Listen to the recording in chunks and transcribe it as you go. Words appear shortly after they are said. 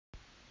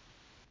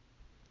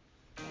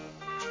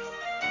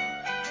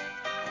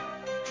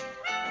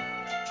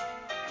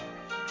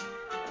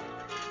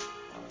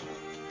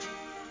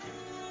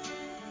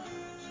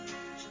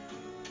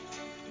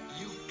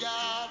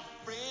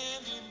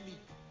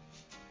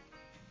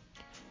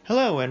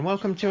Hello, and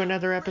welcome to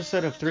another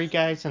episode of Three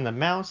Guys and the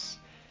Mouse.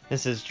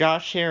 This is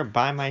Josh here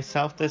by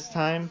myself this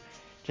time.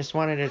 Just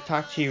wanted to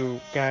talk to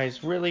you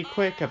guys really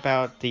quick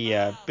about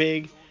the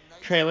big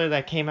trailer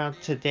that came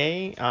out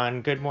today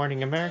on Good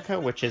Morning America,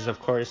 which is, of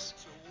course,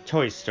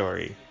 Toy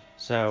Story.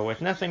 So,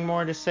 with nothing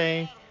more to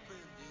say,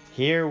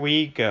 here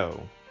we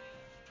go.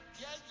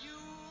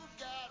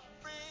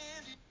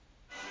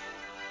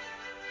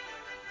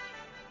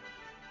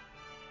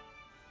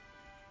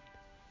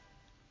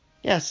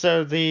 Yeah,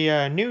 so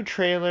the new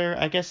trailer,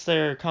 I guess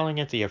they're calling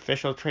it the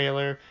official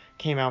trailer,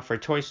 came out for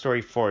Toy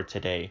Story 4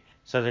 today.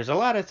 So there's a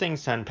lot of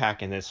things to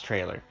unpack in this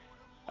trailer.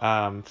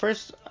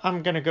 First,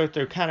 I'm going to go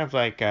through kind of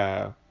like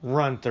a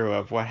run through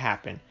of what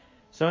happened.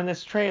 So in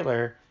this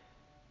trailer,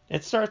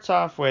 it starts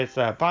off with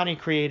Bonnie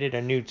created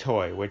a new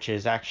toy, which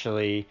is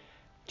actually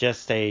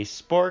just a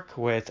spork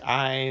with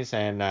eyes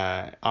and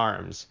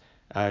arms.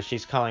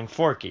 She's calling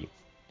Forky.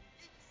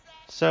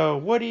 So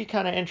Woody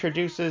kind of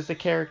introduces the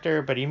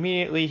character, but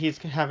immediately he's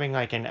having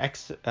like an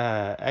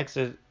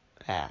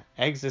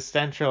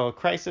existential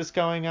crisis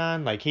going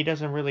on. Like he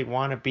doesn't really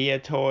want to be a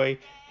toy.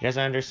 He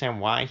doesn't understand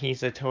why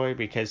he's a toy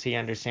because he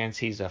understands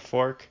he's a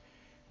fork,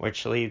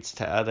 which leads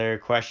to other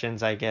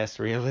questions, I guess,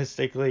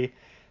 realistically.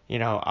 You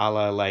know, a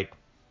la like,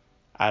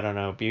 I don't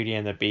know, Beauty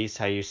and the Beast,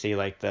 how you see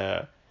like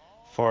the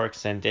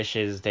forks and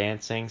dishes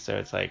dancing. So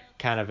it's like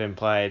kind of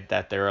implied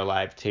that they're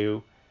alive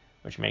too,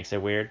 which makes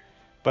it weird.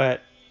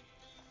 But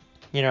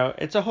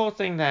it's a whole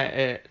thing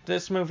that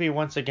this movie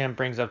once again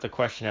brings up the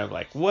question of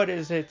like, what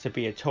is it to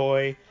be a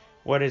toy?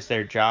 What is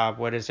their job?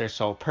 What is their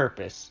sole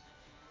purpose?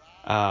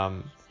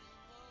 Um,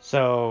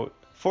 so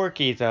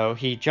Forky, though,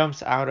 he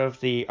jumps out of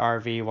the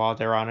RV while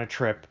they're on a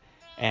trip,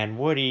 and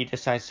Woody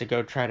decides to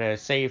go try to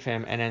save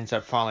him and ends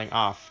up falling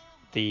off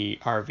the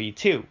RV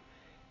too,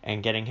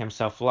 and getting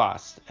himself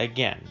lost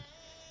again.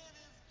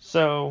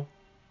 So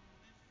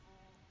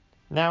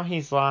now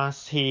he's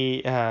lost.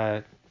 He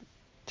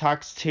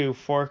talks to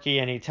Forky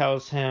and he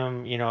tells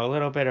him, a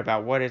little bit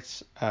about what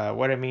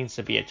it means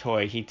to be a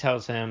toy. He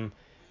tells him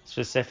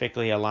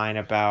specifically a line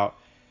about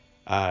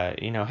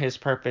his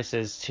purpose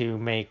is to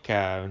make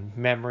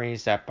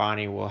memories that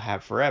Bonnie will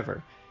have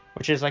forever,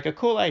 which is like a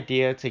cool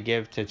idea to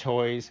give to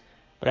toys.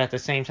 But at the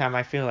same time,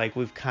 I feel like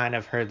we've kind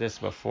of heard this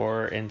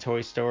before in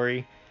Toy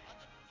Story.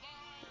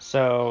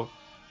 So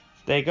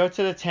they go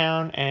to the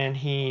town and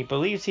he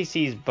believes he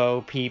sees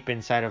Bo Peep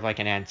inside of like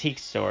an antique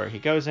store. He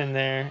goes in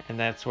there and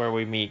that's where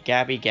we meet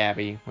Gabby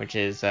Gabby, which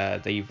is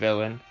the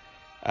villain.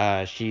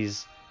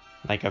 She's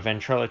like a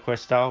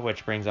ventriloquist doll,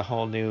 which brings a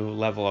whole new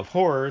level of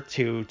horror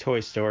to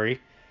Toy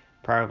Story.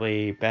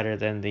 Probably better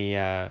than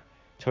the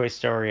Toy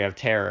Story of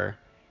Terror,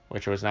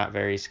 which was not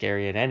very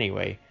scary in any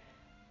way.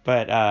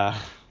 But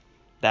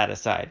that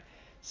aside.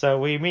 So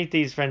we meet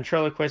these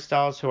ventriloquist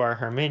dolls who are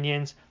her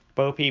minions.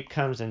 Bo Peep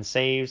comes and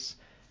saves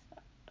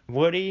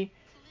Woody.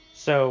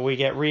 So we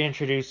get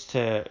reintroduced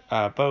to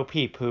Bo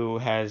Peep, who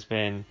has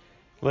been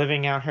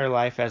living out her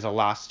life as a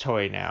lost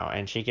toy now,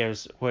 and she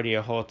gives Woody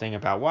a whole thing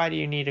about why do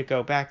you need to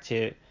go back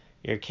to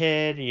your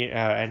kid,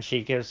 and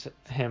she gives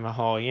him a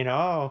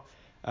whole,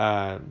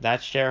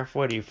 that's Sheriff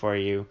Woody for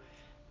you,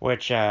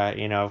 which,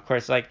 of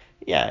course, like,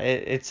 yeah,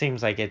 it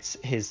seems like it's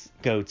his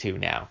go-to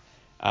now.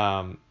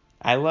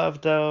 I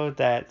love though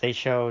that they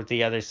show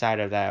the other side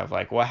of that of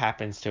like what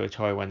happens to a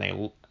toy when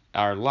they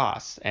are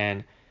lost,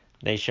 and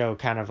they show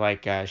kind of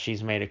like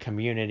she's made a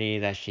community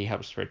that she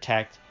helps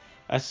protect,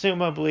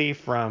 assumably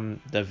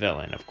from the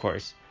villain, of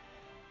course.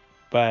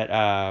 But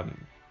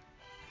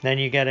then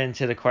you get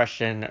into the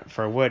question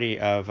for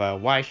Woody of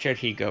why should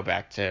he go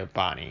back to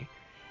Bonnie?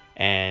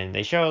 And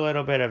they show a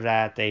little bit of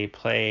that. They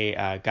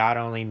play God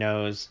Only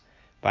Knows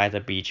by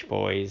the Beach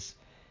Boys.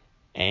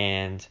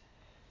 And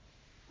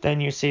then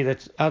you see the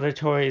other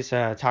toys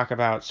talk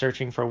about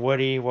searching for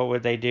Woody. What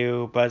would they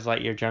do? Buzz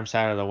Lightyear jumps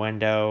out of the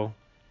window.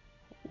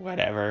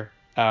 Whatever.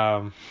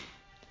 Buzz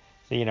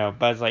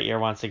Lightyear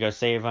wants to go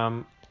save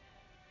him.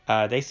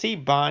 They see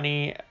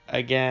Bonnie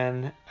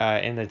again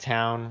in the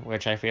town,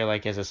 which I feel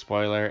like is a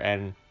spoiler.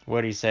 And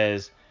Woody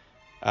says,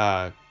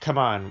 come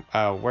on,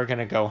 we're going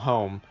to go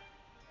home.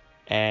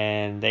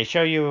 And they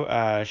show you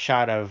a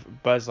shot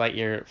of Buzz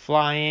Lightyear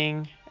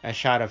flying, a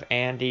shot of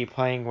Andy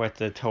playing with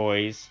the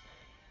toys.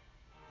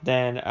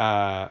 Then,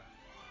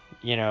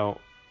 you know,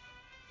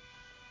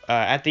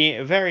 at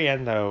the very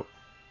end, though,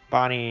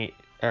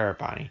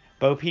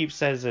 Bo Peep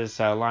says this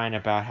line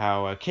about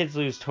how kids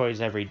lose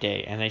toys every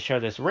day, and they show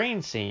this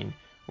rain scene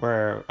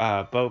where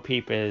Bo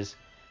Peep is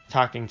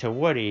talking to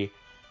Woody,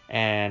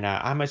 and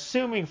I'm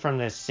assuming from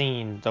this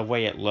scene, the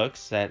way it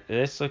looks, that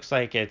this looks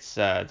like it's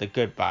the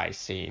goodbye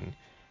scene,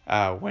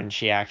 when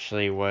she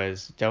actually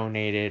was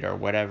donated or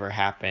whatever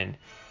happened.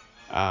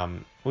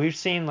 We've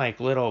seen like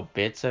little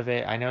bits of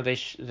it. I know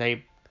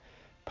they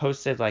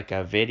posted like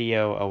a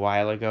video a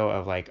while ago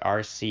of like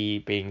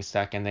RC being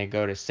stuck and they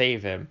go to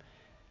save him.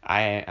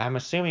 I'm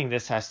assuming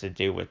this has to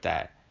do with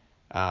that.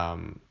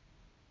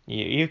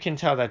 You can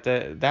tell that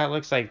that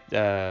looks like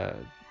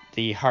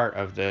the heart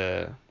of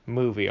the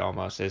movie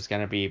almost is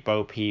going to be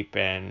Bo Peep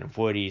and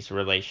Woody's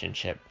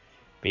relationship.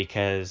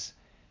 because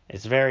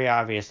it's very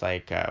obvious,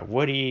 like,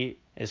 Woody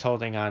is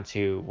holding on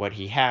to what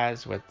he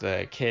has with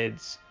the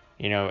kids,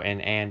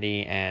 and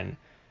Andy and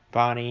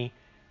Bonnie,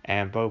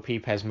 and Bo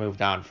Peep has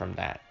moved on from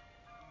that.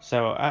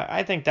 So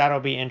I think that'll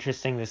be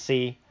interesting to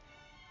see.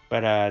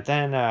 But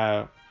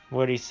then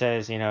Woody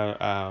says,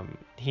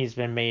 he's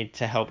been made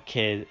to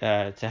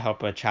to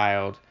help a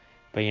child,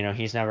 but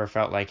he's never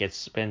felt like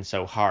it's been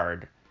so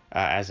hard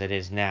as it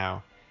is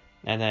now.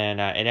 And then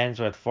it ends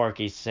with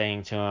Forky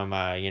saying to him,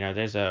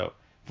 there's a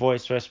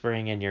voice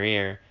whispering in your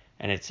ear,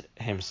 and it's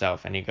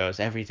himself, and he goes,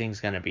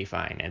 everything's gonna be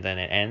fine. And then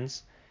it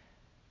ends.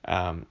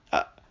 Um,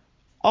 uh,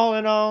 all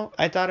in all,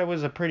 I thought it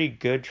was a pretty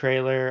good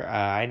trailer.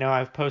 I know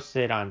I've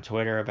posted on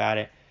Twitter about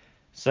it.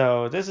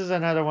 So this is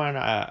another one.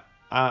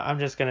 I'm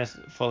just gonna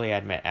fully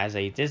admit, as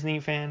a Disney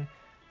fan,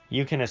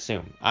 you can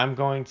assume I'm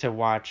going to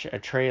watch a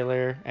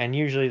trailer, and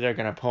usually they're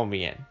gonna pull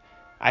me in.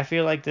 I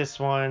feel like this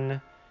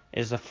one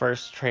is the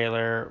first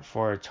trailer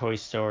for Toy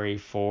Story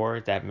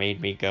 4 that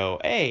made me go,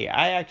 "Hey,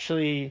 I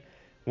actually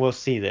will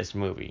see this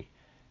movie."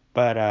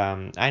 But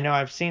I know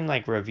I've seen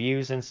like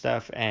reviews and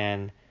stuff,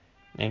 and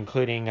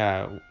including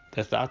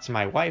the thoughts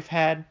my wife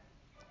had.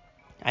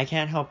 I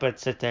can't help but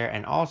sit there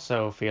and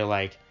also feel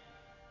like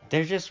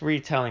they're just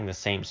retelling the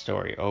same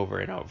story over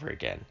and over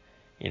again.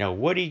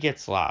 Woody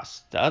gets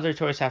lost. The other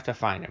toys have to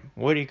find him.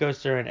 Woody goes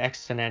through an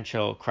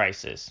existential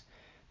crisis.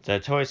 The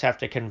toys have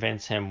to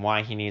convince him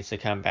why he needs to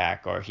come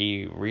back, or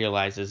he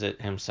realizes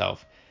it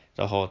himself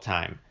the whole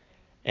time.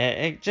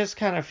 It just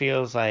kind of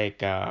feels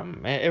like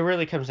it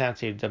really comes down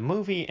to the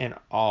movie in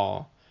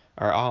all,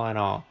 or all in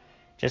all,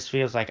 just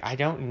feels like I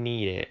don't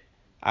need it.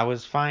 I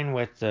was fine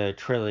with the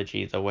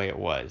trilogy the way it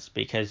was,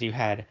 because it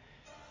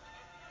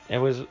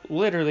was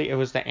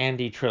the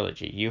Andy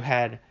trilogy. You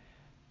had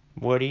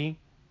Woody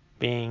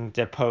being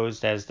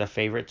deposed as the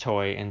favorite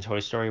toy in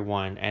Toy Story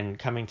 1 and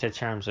coming to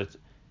terms with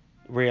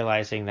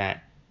realizing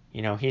that,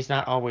 he's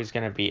not always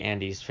going to be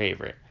Andy's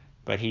favorite,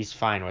 but he's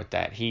fine with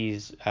that.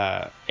 He's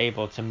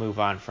able to move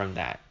on from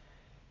that.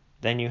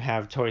 Then you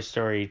have Toy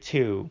Story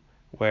 2,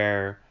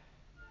 where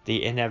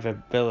the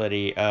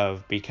inevitability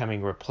of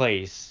becoming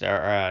replaced,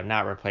 or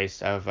not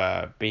replaced,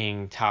 of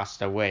being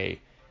tossed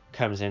away,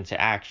 comes into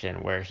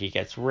action, where he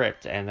gets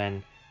ripped and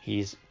then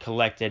he's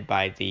collected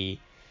by the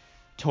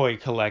toy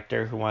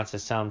collector who wants to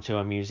sell him to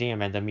a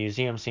museum, and the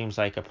museum seems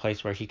like a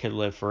place where he could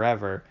live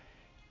forever,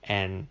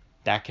 and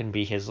that can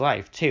be his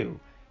life too.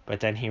 But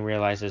then he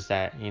realizes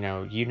that,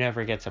 you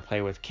never get to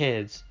play with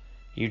kids,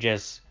 you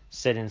just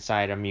sit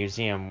inside a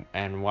museum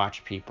and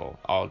watch people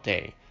all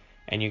day,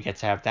 and you get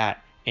to have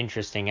that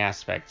interesting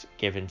aspect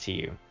given to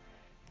you.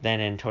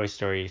 Then in Toy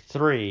Story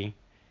 3,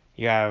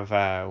 you have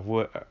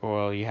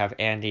you have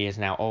Andy is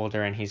now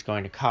older and he's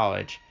going to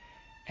college,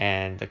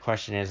 and the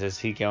question is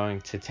he going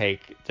to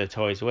take the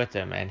toys with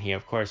him? And he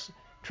of course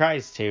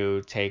tries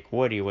to take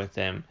Woody with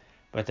him,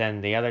 but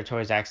then the other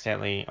toys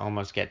accidentally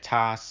almost get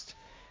tossed.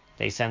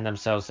 They send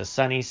themselves to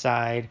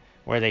Sunnyside,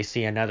 where they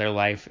see another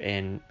life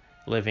in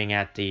living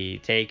at the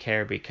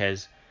daycare,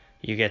 because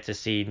you get to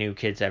see new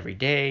kids every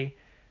day.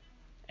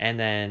 And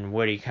then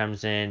Woody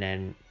comes in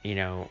and,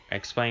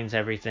 explains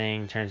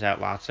everything. Turns out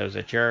Lotso's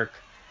a jerk.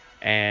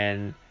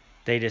 And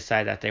they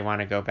decide that they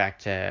want to go back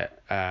to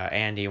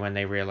Andy when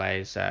they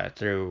realize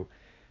through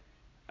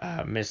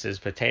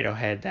Mrs. Potato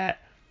Head that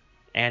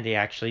Andy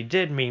actually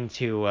did mean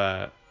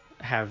to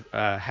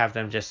have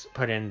them just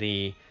put in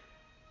the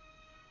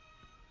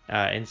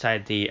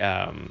inside the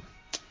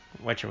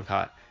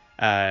whatchamacallit,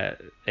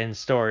 in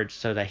storage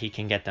so that he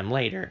can get them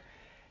later.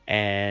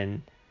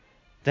 And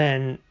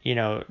then,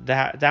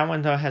 that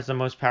one though has the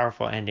most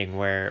powerful ending,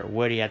 where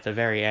Woody at the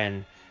very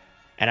end,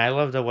 and I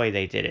love the way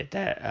they did it,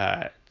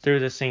 that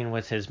through the scene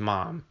with his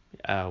mom,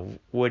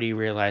 Woody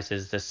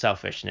realizes the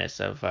selfishness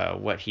of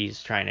what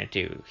he's trying to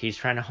do. He's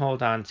trying to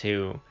hold on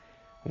to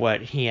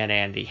what he and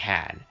Andy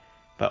had,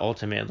 but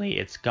ultimately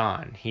it's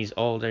gone. He's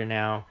older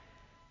now.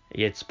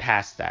 It's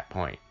past that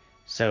point.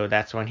 So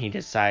that's when he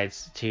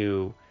decides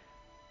to,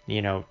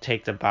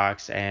 take the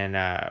box and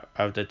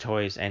of the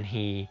toys, and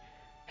he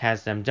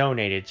has them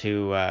donated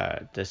to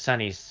the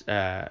Sunnies,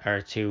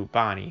 or to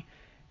Bonnie,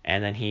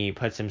 and then he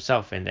puts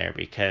himself in there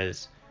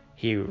because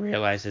he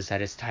realizes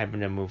that it's time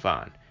to move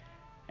on.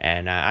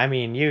 And I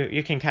mean,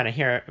 you can kind of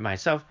hear it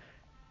myself.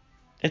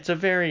 It's a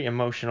very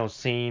emotional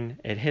scene.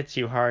 It hits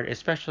you hard,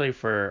 especially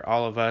for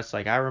all of us.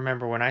 Like, I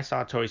remember when I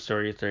saw Toy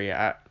Story 3,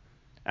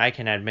 I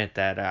can admit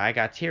that I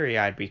got teary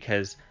eyed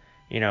because,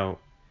 you know,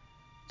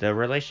 the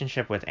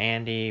relationship with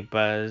Andy,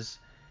 Buzz,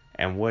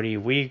 and Woody,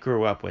 we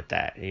grew up with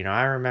that.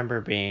 I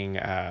remember being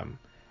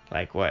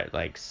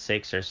like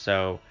 6 or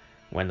so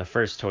when the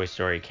first Toy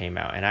Story came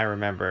out, and I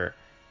remember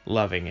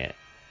loving it.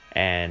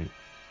 And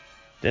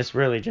this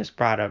really just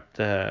brought up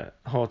the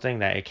whole thing,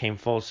 that it came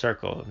full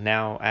circle.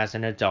 Now, as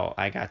an adult,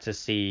 I got to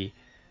see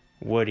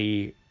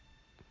Woody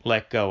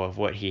let go of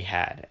what he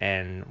had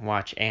and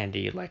watch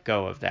Andy let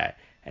go of that.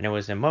 And it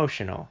was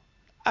emotional.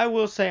 I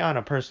will say, on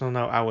a personal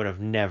note, I would have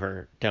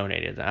never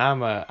donated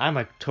them. I'm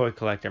a toy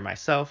collector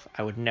myself.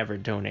 I would never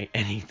donate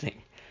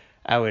anything.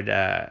 I would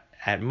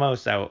at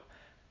most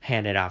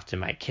hand it off to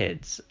my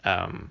kids.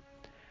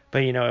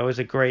 But it was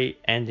a great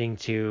ending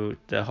to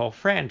the whole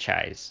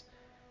franchise.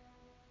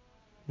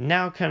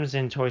 Now comes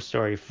in Toy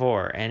Story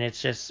 4, and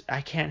it's just,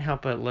 I can't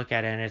help but look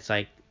at it, and it's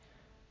like,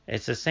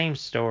 it's the same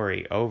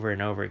story over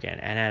and over again.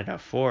 And at a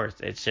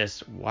fourth, it's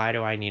just, why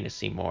do I need to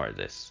see more of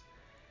this?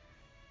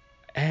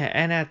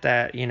 And at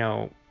that,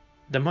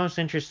 the most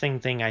interesting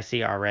thing I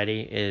see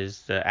already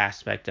is the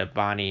aspect of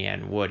Bonnie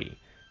and Woody.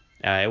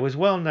 It was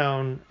well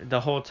known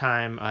the whole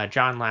time.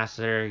 John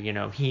Lasseter,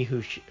 he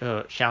who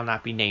shall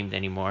not be named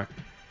anymore,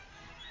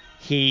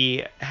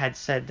 he had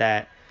said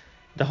that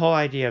the whole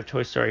idea of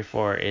Toy Story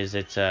 4 is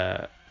it's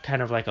a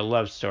kind of like a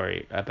love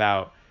story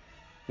about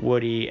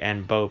Woody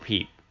and Bo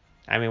Peep.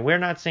 I mean, we're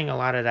not seeing a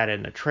lot of that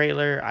in the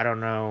trailer. I don't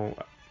know.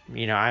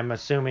 I'm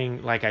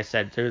assuming, like I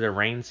said, through the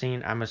rain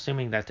scene, I'm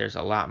assuming that there's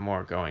a lot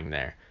more going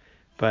there.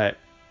 But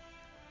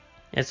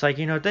it's like,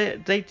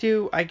 they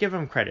do, I give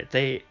them credit.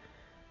 They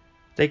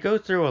go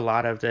through a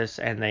lot of this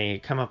and they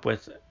come up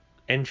with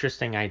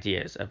interesting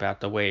ideas about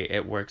the way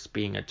it works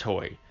being a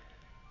toy.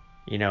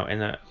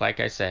 Like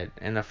I said,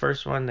 in the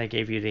first one, they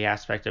gave you the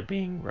aspect of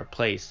being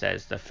replaced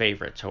as the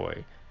favorite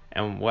toy,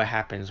 and what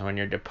happens when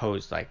you're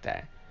deposed like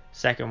that.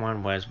 Second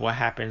one was what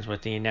happens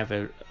with the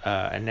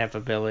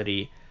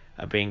inevitability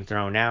of being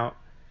thrown out.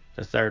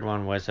 The third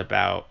one was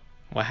about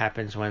what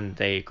happens when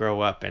they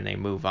grow up and they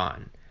move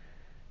on.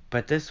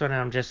 But this one,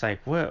 I'm just like,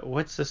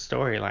 what's the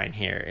storyline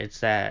here? It's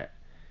that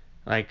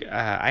like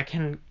I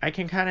can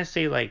kind of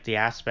see like the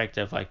aspect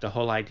of like the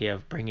whole idea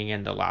of bringing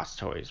in the lost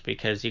toys,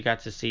 because you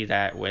got to see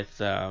that with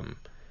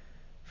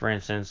for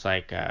instance,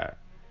 like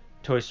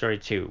Toy Story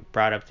 2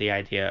 brought up the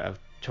idea of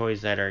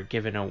toys that are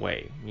given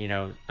away,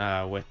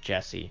 with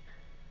Jessie.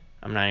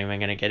 I'm not even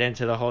gonna get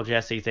into the whole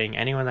Jessie thing.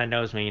 Anyone that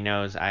knows me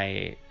knows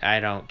I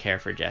don't care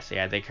for Jessie.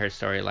 I think her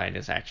storyline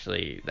is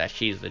actually that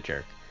she's the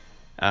jerk,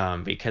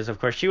 because of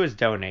course she was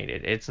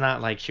donated. It's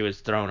not like she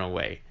was thrown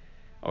away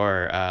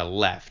or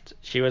left.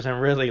 She wasn't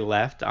really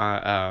left.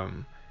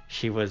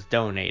 She was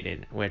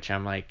donated, which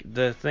I'm like,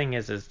 the thing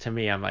is to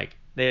me, I'm like,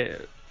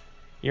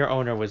 your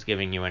owner was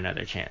giving you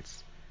another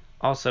chance.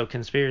 Also,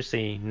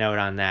 conspiracy note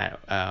on that,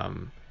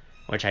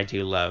 which I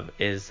do love,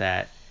 is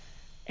that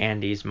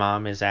Andy's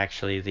mom is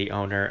actually the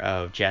owner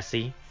of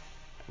Jessie,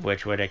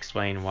 which would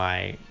explain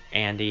why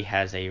Andy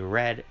has a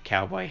red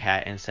cowboy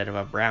hat instead of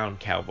a brown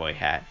cowboy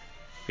hat,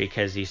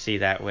 because you see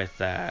that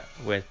with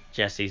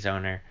Jessie's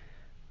owner,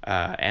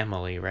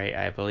 Emily, right?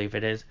 I believe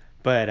it is.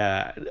 But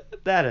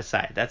that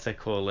aside, that's a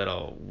cool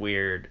little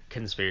weird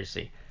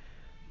conspiracy.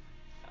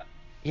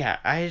 Yeah,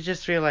 I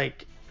just feel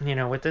like,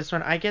 with this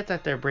one, I get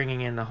that they're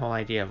bringing in the whole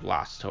idea of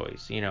lost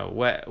toys.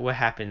 What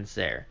happens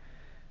there.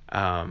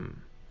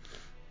 Um,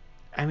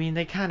 I mean,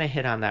 they kind of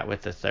hit on that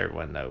with the third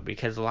one though,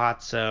 because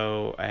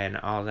Lotso and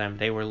all of them,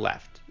 they were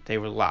left, they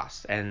were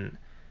lost, and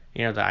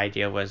the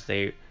idea was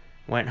they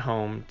went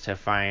home to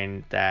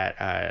find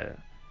that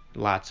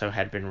Lotso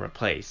had been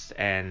replaced,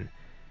 and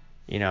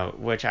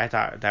which I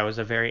thought that was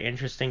a very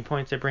interesting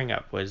point to bring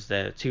up, was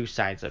the two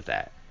sides of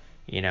that.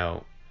 You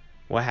know,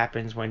 what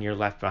happens when you're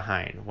left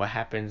behind? What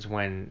happens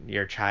when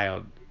your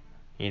child,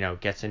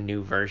 gets a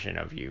new version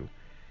of you?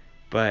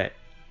 But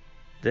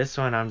this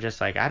one, I'm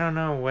just like, I don't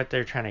know what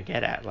they're trying to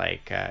get at.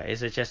 Like,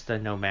 is it just the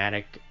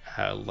nomadic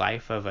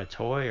life of a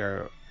toy,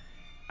 or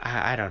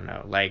I don't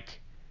know.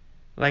 Like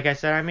I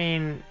said, I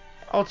mean,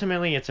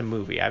 ultimately, it's a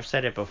movie. I've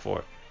said it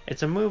before.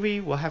 It's a movie.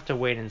 We'll have to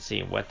wait and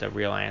see what the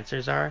real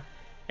answers are.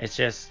 It's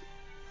just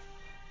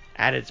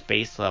at its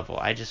base level,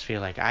 I just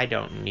feel like I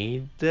don't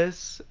need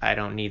this. I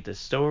don't need the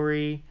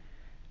story.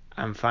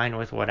 I'm fine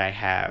with what I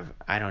have.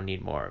 I don't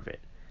need more of it.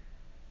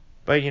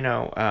 But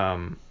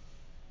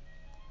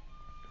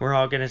we're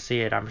all gonna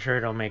see it. I'm sure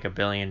it'll make $1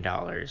 billion.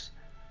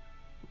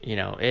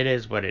 It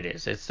is what it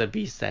is. It's the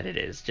beast that it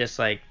is. Just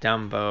like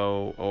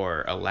Dumbo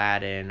or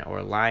Aladdin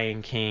or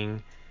Lion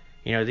King.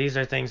 These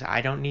are things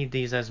I don't need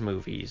these as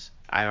movies.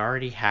 I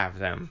already have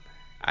them.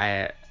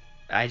 I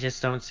I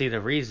just don't see the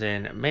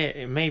reason.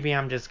 Maybe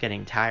I'm just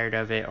getting tired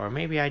of it, or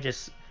maybe I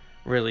just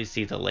really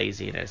see the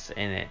laziness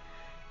in it.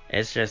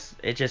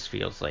 It just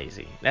feels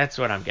lazy. That's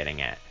what I'm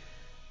getting at.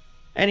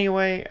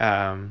 Anyway,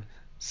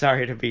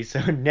 sorry to be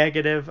so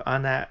negative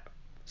on that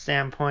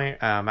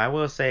standpoint. I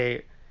will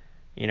say,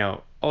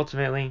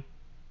 ultimately,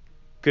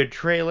 good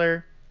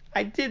trailer.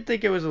 I did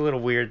think it was a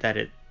little weird that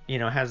it,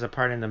 has a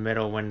part in the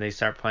middle when they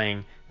start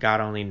playing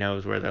God Only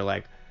Knows, where they're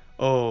like,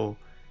 oh,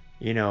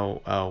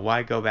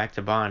 why go back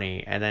to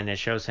Bonnie? And then it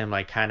shows him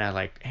like kind of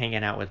like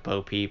hanging out with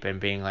Bo Peep and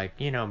being like,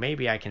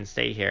 maybe I can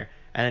stay here.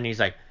 And then he's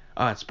like,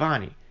 oh, it's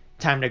Bonnie.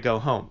 Time to go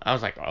home. I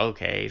was like,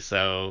 okay,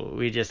 so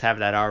we just have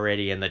that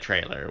already in the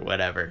trailer,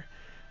 whatever.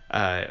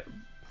 Uh,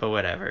 but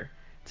whatever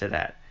to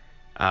that.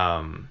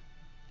 Um,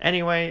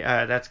 anyway,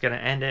 that's gonna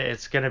end it.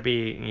 It's gonna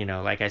be,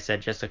 like I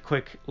said, just a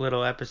quick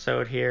little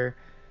episode here.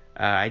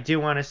 I do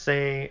want to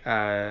say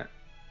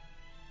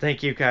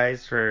thank you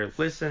guys for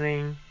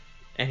listening.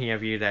 Any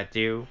of you that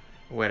do,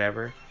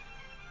 whatever.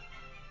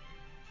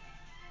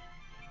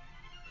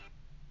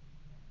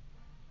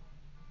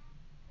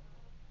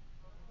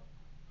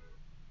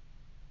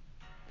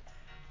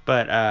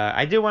 But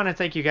I do want to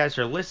thank you guys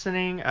for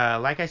listening.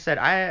 Like I said,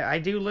 I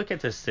do look at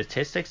the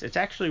statistics. It's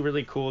actually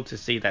really cool to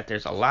see that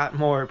there's a lot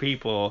more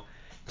people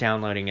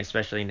downloading,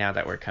 especially now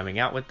that we're coming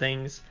out with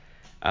things.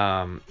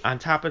 On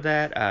top of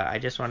that, I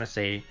just want to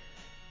say,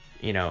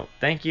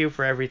 thank you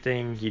for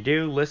everything you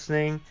do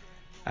listening.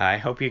 I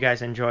hope you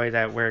guys enjoy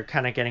that. We're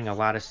kind of getting a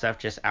lot of stuff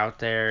just out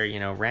there,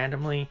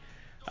 randomly.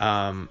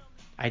 Um,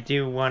 I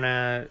do want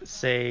to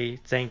say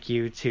thank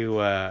you to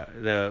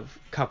the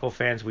couple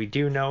fans we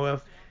do know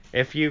of.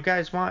 If you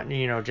guys want,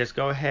 just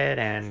go ahead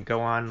and go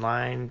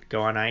online,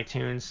 go on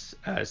iTunes,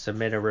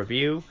 submit a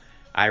review.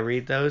 I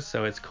read those,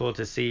 so it's cool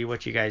to see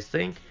what you guys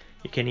think.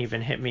 You can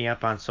even hit me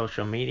up on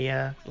social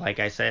media. Like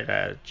I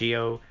said,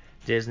 Geo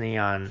Disney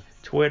on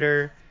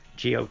Twitter,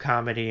 Geo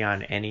Comedy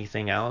on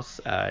anything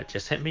else.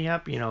 Just hit me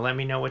up. Let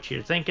me know what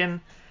you're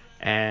thinking.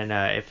 And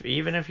if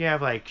you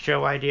have like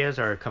show ideas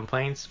or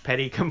complaints,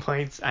 petty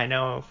complaints, I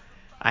know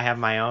I have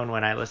my own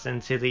when I listen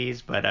to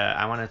these. But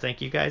I want to thank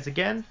you guys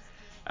again.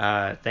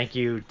 Thank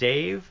you,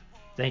 Dave.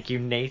 Thank you,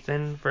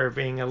 Nathan, for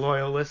being a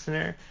loyal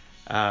listener.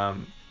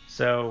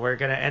 So we're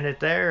gonna end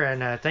it there,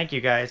 and thank you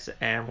guys,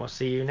 and we'll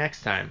see you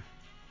next time.